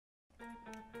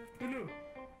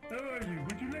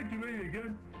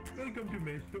come to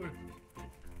my store.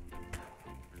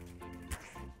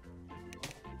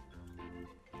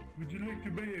 Would you like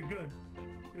to buy a gun?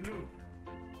 Hello.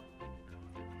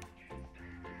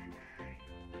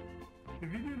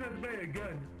 If you do not buy a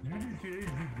gun, you need to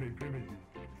exit my premises.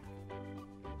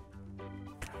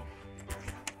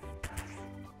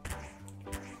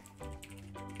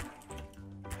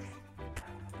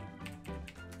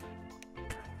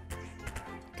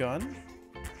 Gun?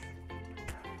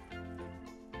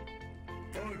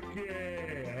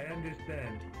 Okay, I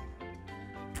understand.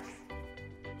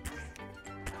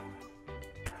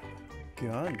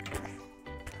 Gun.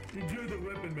 Enjoy the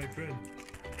weapon, my friend.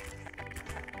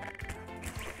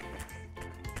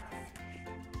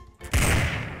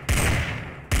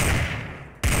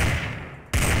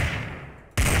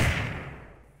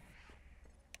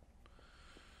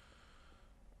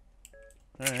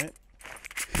 Alright.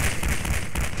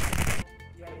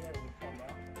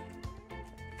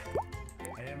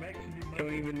 I am actually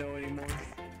Don't even know anymore.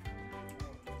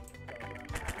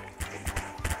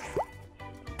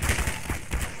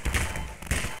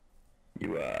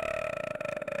 You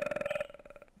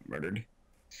murdered.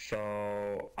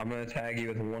 So I'm gonna tag you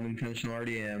with one intentional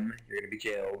RDM. You're gonna be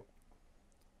jailed.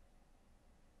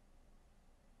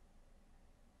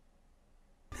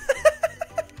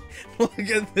 Look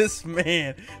at this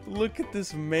man. Look at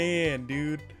this man,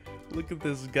 dude. Look at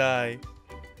this guy.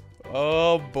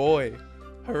 Oh boy.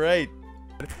 Alright.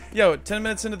 Yo, 10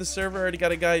 minutes into the server, already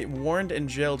got a guy warned and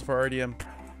jailed for RDM.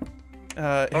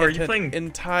 are you playing?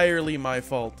 Entirely my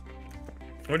fault.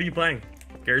 What are you playing?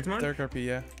 Garry's Mod? Dark RP,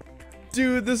 yeah.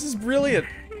 Dude, this is brilliant.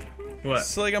 What?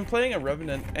 So like I'm playing a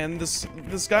Revenant and this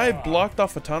guy blocked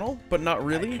off a tunnel, but not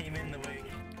really. Came in the way.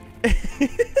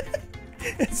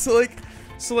 And so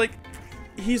like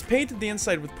he's painted the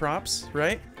inside with props,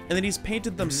 right? And then he's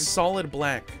painted them solid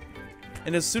black.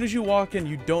 And as soon as you walk in,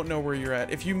 you don't know where you're at.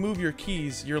 If you move your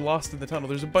keys, you're lost in the tunnel.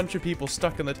 There's a bunch of people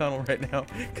stuck in the tunnel right now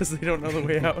because they don't know the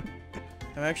way out.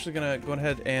 I'm actually gonna go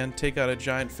ahead and take out a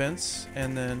giant fence,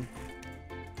 and then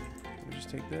we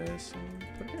just take this and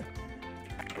put it here.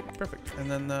 Perfect. And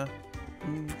then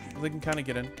they can kind of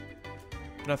get in,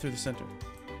 but not through the center.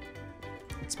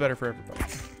 It's better for everybody.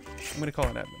 I'm gonna call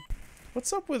an admin.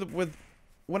 What's up with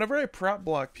whenever I prop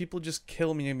block, people just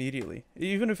kill me immediately,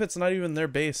 even if it's not even their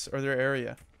base or their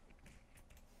area.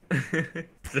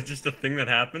 Is that just a thing that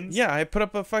happens? Yeah, I put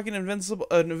up a fucking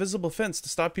invisible fence to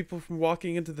stop people from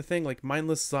walking into the thing like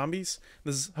mindless zombies.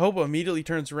 This hobo immediately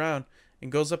turns around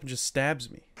and goes up and just stabs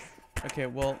me. Okay,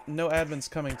 well, no admin's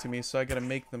coming to me, so I gotta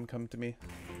make them come to me.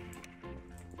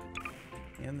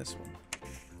 And this one.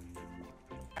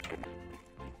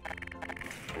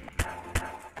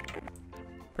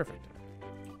 Perfect.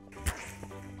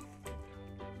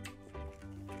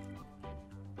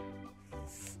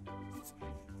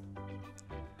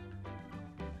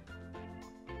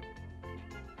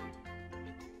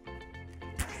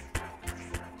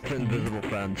 Invisible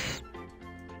fence.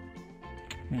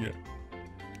 Yeah.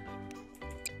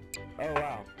 Oh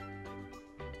wow.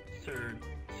 Sir,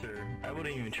 I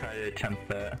wouldn't even try to attempt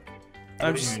that.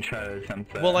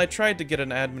 Well, I tried to get an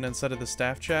admin inside of the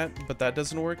staff chat, but that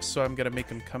doesn't work, so I'm gonna make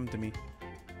him come to me.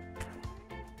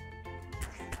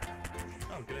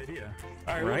 Oh, good idea.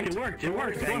 Alright, Right? it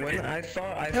worked. Penguin. I saw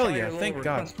Hell your yeah, little thank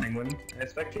God. request, Penguin. I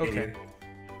spectated Okay.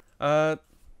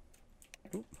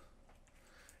 you. Oop.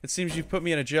 It seems you've put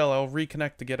me in a jail. I'll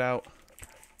reconnect to get out.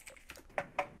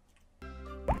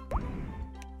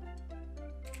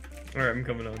 Alright, I'm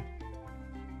coming on.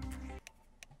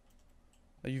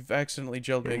 You've accidentally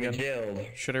jailed me again. Jailed.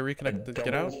 Should I reconnect to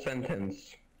get out?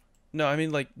 Sentence. No, I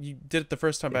mean like you did it the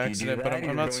first time by If you do accident, but that,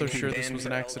 I'm not you're so going to sure this ban was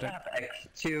an your accident.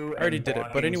 X2 I already and did it,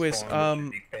 but blocking anyways, spawn, which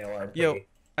would be fail RP. yo,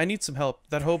 I need some help.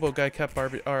 That hobo guy kept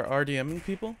RDMing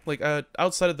people, like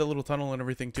outside of the little tunnel and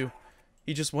everything too.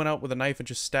 He just went out with a knife and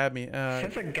just stabbed me.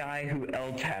 Since a guy who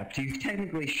L-tapped, you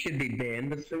technically should be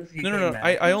banned, but since you No. came out,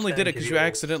 I only instead did it of because you you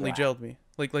accidentally slap. jailed me.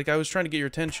 Like I was trying to get your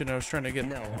attention. I was trying to get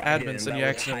No, I admins, didn't. and That you was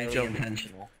accidentally highly jailed me.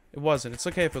 intentional. It wasn't. It's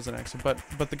okay if it was an accident,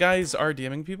 but the guy's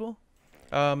RDMing people.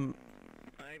 No.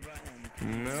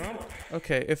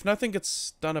 Okay, if nothing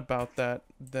gets done about that,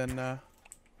 then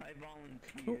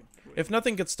if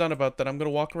nothing gets done about that, I'm gonna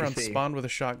walk around see. spawn with a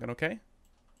shotgun. Okay,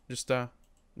 just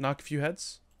knock a few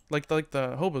heads, like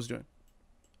the hobo's doing.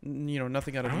 You know,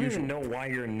 nothing out I of the don't usual. even know why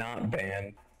you're not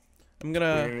banned. I'm You're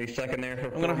gonna gonna be stuck in there for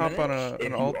I'm gonna 4 hop on minutes. an If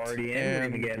you alt RDM, you're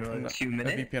and gonna get another a 2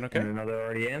 minutes. VPN, okay? And another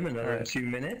RDM, another Alright. 2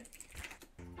 minutes.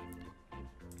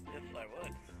 Yes, I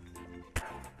would.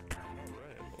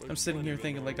 I'm sitting here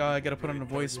thinking like, oh, I gotta put on a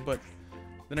voice, but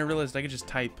then I realized I could just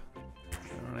type.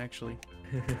 I don't actually.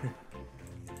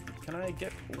 Can I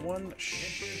get one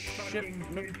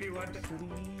shipment,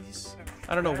 please?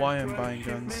 I don't know That's why I'm what buying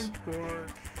guns. shipment for.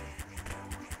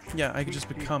 Yeah, I could just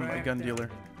become a gun dealer.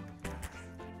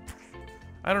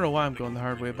 I don't know why I'm going the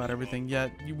hard way about everything. Yeah,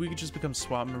 we could just become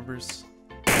SWAT members.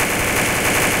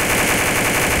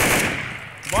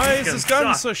 Why is this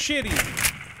gun so shitty?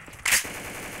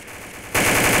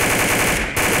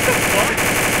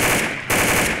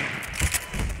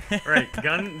 Right,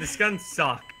 this gun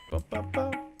sucks.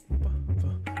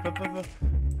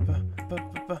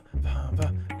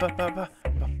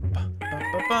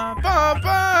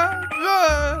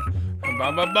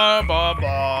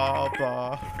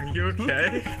 Are you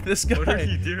okay? This guy, What are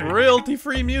you doing?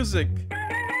 royalty-free music.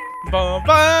 Bum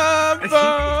bum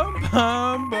bum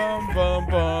bum bum bum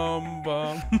bum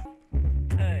bum.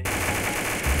 Hey.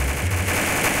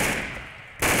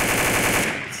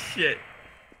 Shit.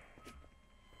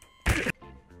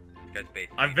 Guys, bait.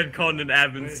 I've been called an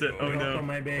admin. Oh On no.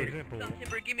 my base. Some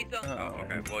timber, give me some. Oh. Oh,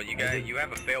 okay. Well, you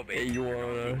have a fail bait. Hey, you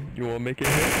wanna make it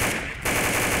hit?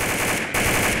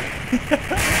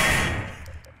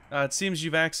 It seems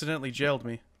you've accidentally jailed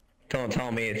me. Don't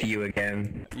tell me it's you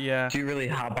again. Yeah. Do you really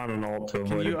hop on an ult to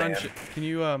Can avoid you a ban? can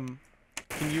you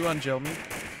unjail me?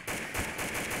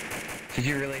 Did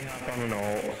you really hop on an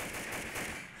ult?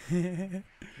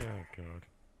 Oh god.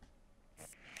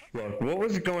 Look, what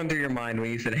was going through your mind when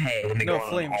you said, "Hey, let me No, go on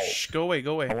Flame. an ult"? Shh, go away,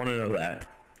 go away. I want to know that.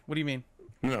 What do you mean?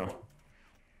 No.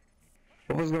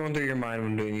 What was going through your mind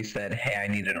when you said, "Hey, I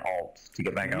need an ult to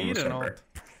get back on the Need an server"? alt.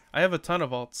 I have a ton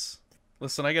of alts.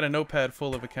 Listen, I got a notepad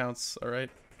full of accounts. All right.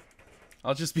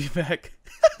 I'll just be back.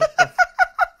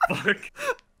 Fuck.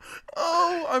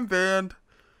 Oh, I'm banned.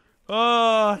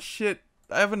 Oh shit.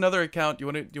 I have another account. Do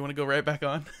you want to go right back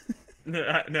on?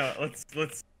 No, let's.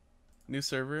 New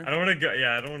server. I don't want to go.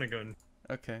 Yeah, I don't want to go.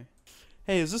 Okay.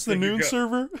 Hey, is this the Think you noon go-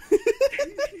 server?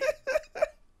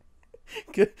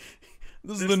 This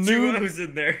is the There's two noon O's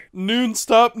in there. noon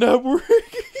stop network.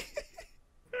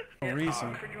 No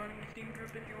reason.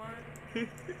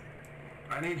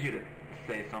 I need you to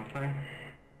say something.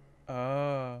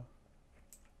 Hold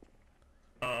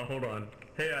on.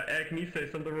 Hey, Ed, can you say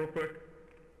something real quick?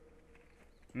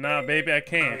 Nah, baby, I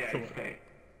can't. okay.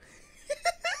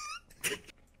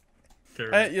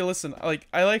 Yeah, listen, like,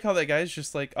 I like how that guy's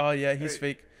just like, oh yeah, he's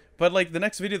fake. But like, the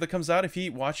next video that comes out, if he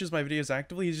watches my videos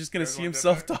actively, he's just gonna see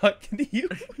himself talking to you.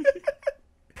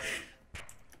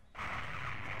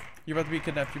 You're about to be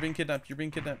kidnapped. You're being kidnapped. You're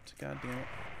being kidnapped. God damn it.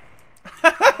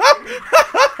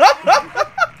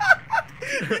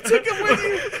 You took him with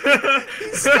you.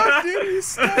 He's stuck, dude. He's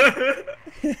stuck.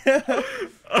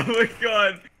 Oh my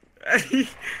god.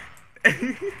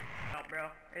 Bro.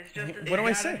 It's just What do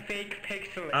I say? fake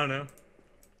pixel. I don't know.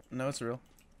 No, it's real.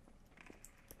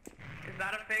 Is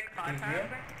that a fake 5 pound?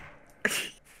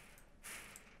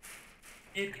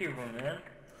 YouTuber, man.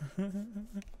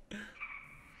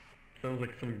 Sounds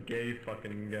like some gay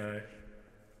fucking guy.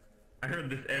 I heard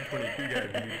this Ed22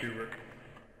 guy's a YouTuber.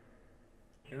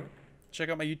 Who? Check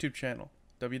out my YouTube channel.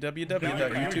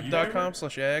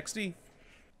 www.youtube.com/AXD.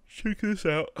 Check this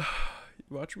out.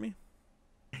 You watching me?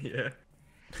 Yeah.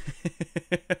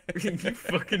 You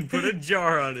fucking put a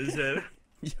jar on his head.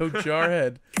 Yo,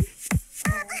 Jarhead.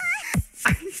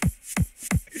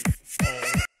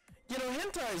 You know,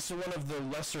 hentai is one of the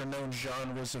lesser-known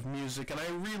genres of music, and I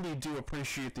really do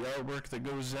appreciate the artwork that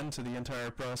goes into the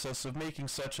entire process of making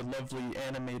such a lovely,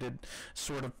 animated,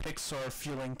 sort of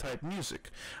Pixar-feeling type music.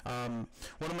 One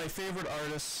of my favorite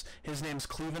artists, his name's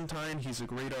Clementine. He's a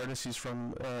great artist. He's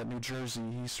from New Jersey.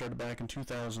 He started back in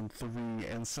 2003,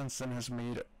 and since then has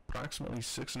made approximately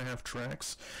 6.5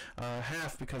 tracks,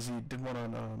 half because he did one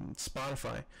on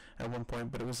Spotify at one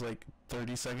point, but it was like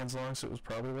 30 seconds long, so it was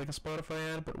probably like a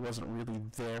Spotify ad, but it wasn't really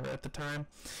there at the time.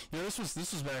 You know, this was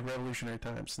back revolutionary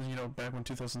times. You know, back when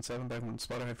 2007, back when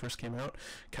Spotify first came out,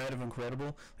 kind of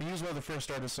incredible. He was one of the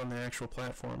first artists on the actual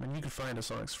platform, and you could find his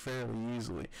songs fairly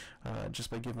easily just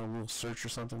by giving a little search or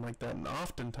something like that. And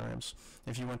oftentimes,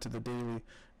 if you went to the daily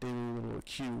little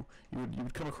queue, you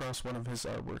would come across one of his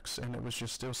artworks, and it was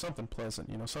something pleasant,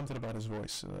 you know, something about his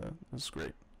voice. It was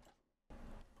great.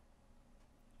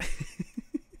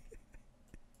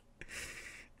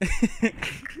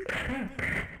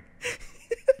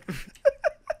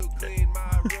 Clean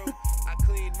my room. I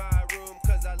clean my room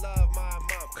 'cause I love my mom.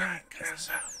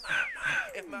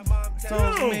 If my mom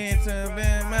tells Told me to be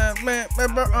my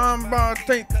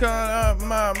take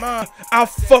my I'll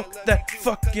fuck that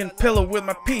fucking pillow with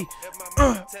my pee.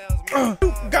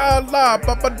 Gala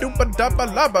baba dooba daba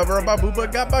laba raba booba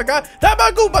gaba ga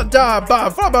daba gooba daba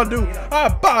flaba do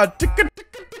ba ticka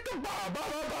ticka ticka ba ba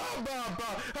ba ba ba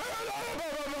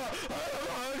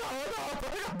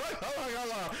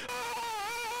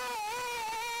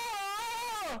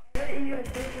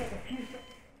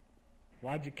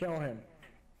Why'd you kill him?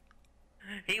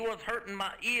 He was hurting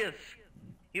my ears.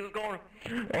 He was going.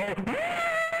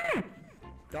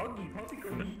 Doggy, puppy,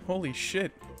 girl. Holy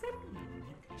shit.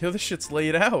 Yo, this shit's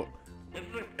laid out. Hey,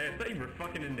 I thought you were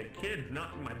fucking into kids,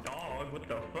 not my dog. What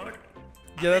the fuck?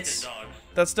 Yeah, Into dogs.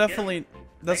 that's definitely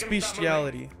that's Make him stop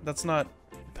bestiality. That's not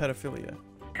pedophilia.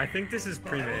 I think this is I will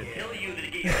pre-made. kill you.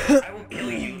 I will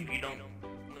kill you if you don't.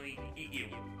 Let me eat you.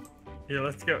 Here,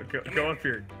 let's go up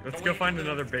here. Let's go find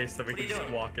another base that we What are can you just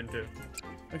doing? walk into.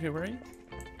 Okay, where are you?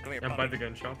 Come here, I'm by puppy. the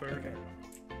gun shop area. Okay.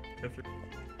 If it-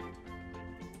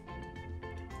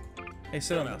 Hey,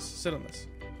 sit on this. Sit on this.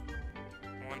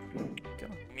 Come on. Go.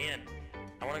 Let me in.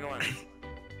 I want to go in.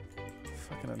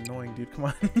 Fucking annoying, dude. Come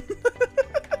on.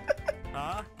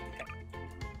 Huh?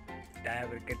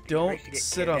 Don't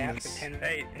sit on this.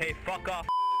 Hey, fuck off.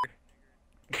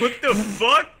 What the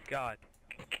fuck? God.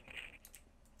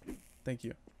 Thank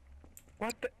you.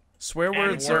 What the? Swear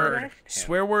words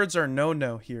are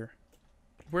no here.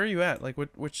 Where are you at? Like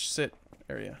which sit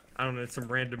area? I don't know, it's some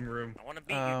random room. I want to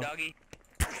beat you, doggy.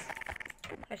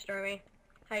 Hi, Stormy.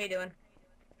 How you doing?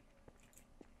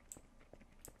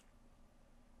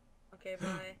 Okay,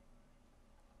 bye.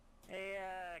 Hey,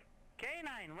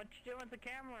 K9, what you doing with the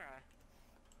camera?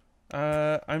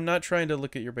 I'm not trying to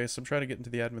look at your base. I'm trying to get into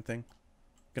the admin thing.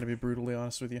 Gonna be brutally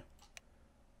honest with you.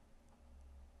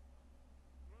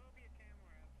 Move your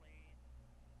camera,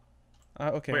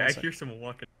 please. Okay. Wait, one I sec. hear someone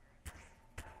walking.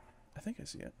 I think I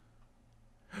see it.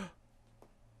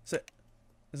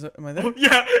 Is it? Am I there? Oh,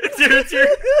 yeah, it's here, it's here.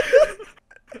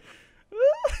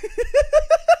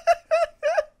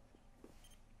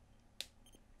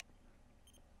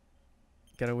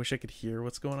 God, I wish I could hear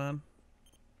what's going on.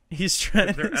 He's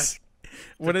trying They're to.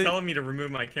 What They're are telling me to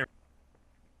remove my camera.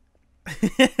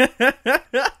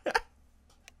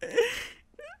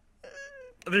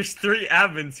 There's 3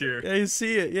 admins here. I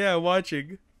see it. Yeah,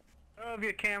 watching. Move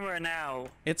your camera now.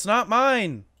 It's not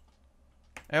mine.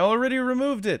 I already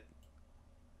removed it.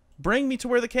 Bring me to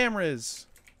where the camera is.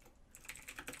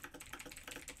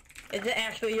 Is it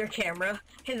actually your camera?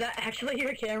 Is that actually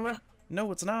your camera?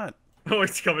 No, it's not. Oh,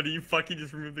 it's coming to you. Fucking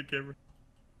just remove the camera.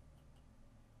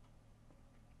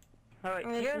 Alright,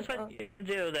 here's what you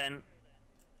do then.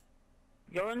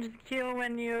 Go into the kill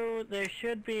menu, there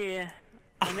should be an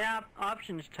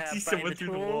options tab See by someone the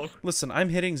through the wall. tools. Listen, I'm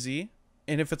hitting Z,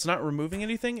 and if it's not removing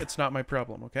anything, it's not my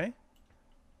problem, okay?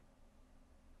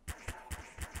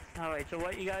 Alright, so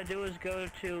what you gotta do is go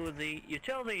to the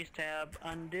Utilities tab,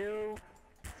 undo.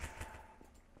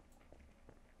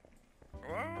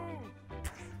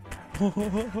 Dude,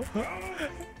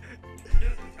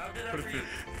 I'll do that for you.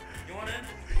 You want in?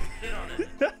 Sit on it.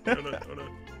 Hold on, hold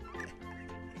on.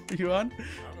 Are you on?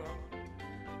 I'll go.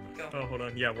 Let's go. Oh, hold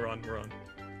on. Yeah, we're on, we're on.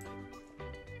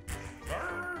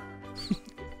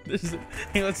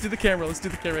 Hey, let's do the camera. Let's do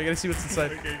the camera. I gotta see what's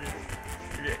inside. Okay.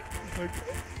 Okay.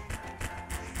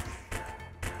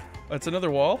 Oh, it's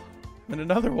another wall, and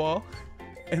another wall,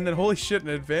 and then holy shit, an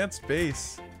advanced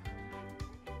base.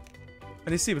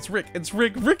 And I see him. It's Rick. It's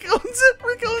Rick. Rick owns it.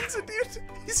 Rick owns it, dude.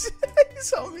 He's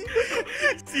on me.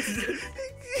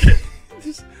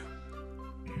 Just-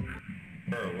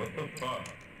 Bro, what the fuck?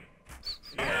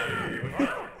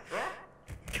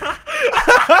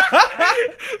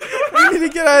 We need to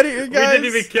get out of here, We guys. didn't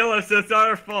even kill us, that's not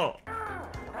our fault.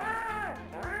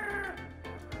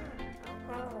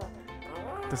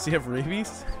 Does he have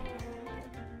rabies?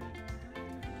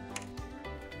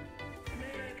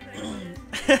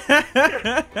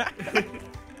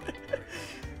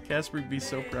 Casper would be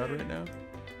so proud right now.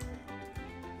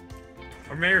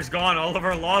 Our mayor's gone, all of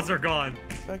our laws are gone.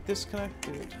 Back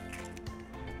disconnected.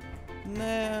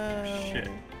 No. Shit.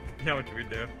 Now what do we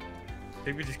do? I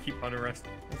think we just keep unarrested.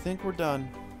 I think we're done,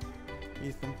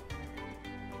 Ethan.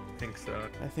 I think so.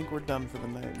 I think we're done for the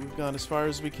night. We've gone as far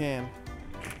as we can.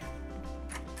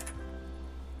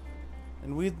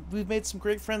 And we've made some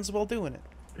great friends while doing it.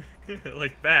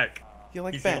 Like back. You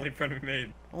like He's that? the only friend we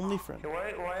made. Only friend.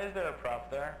 Why is there a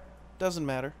prop there? Doesn't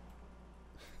matter.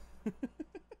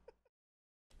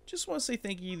 Just want to say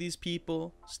thank you to these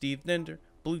people. Steve Nender,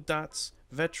 Blue Dots,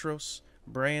 Vetros,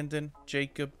 Brandon,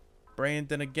 Jacob,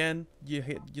 Brandon again. You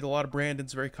get a lot of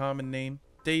Brandons, very common name.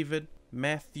 David,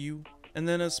 Matthew, and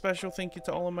then a special thank you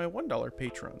to all of my $1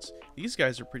 patrons. These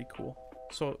guys are pretty cool.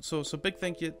 So big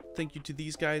thank you to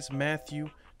these guys: Matthew,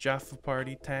 Jaffa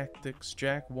Party, Tactics,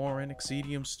 Jack Warren,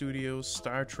 Exedium Studios,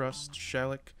 Star Trust,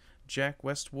 Shellick, Jack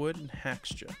Westwood, and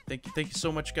Haxja. Thank you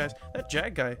so much, guys. That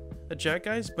Jack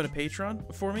guy's been a patron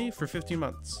for me for 15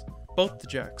 months. Both the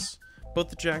Jacks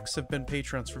have been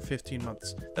patrons for 15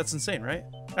 months. That's insane, right?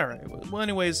 All right. Well,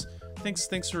 anyways, thanks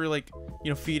for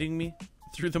feeding me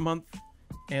through the month.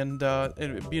 and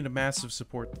being a massive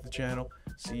support to the channel.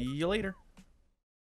 See you later.